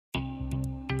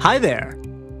Hi there!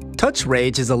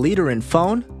 TouchRage is a leader in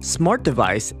phone, smart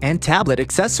device, and tablet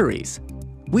accessories.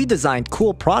 We designed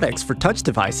cool products for touch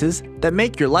devices that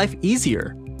make your life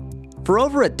easier. For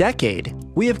over a decade,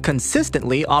 we have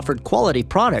consistently offered quality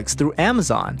products through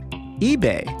Amazon,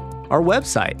 eBay, our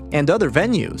website, and other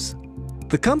venues.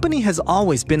 The company has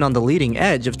always been on the leading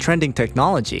edge of trending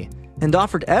technology and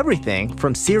offered everything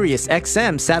from Sirius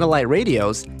XM satellite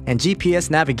radios and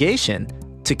GPS navigation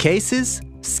to cases,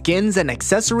 skins, and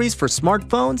accessories for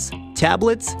smartphones,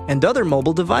 tablets, and other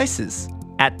mobile devices.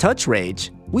 At TouchRage,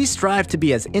 we strive to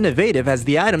be as innovative as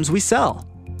the items we sell.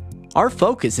 Our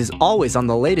focus is always on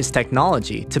the latest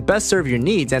technology to best serve your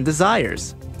needs and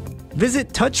desires. Visit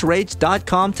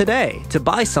touchrage.com today to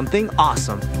buy something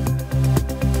awesome.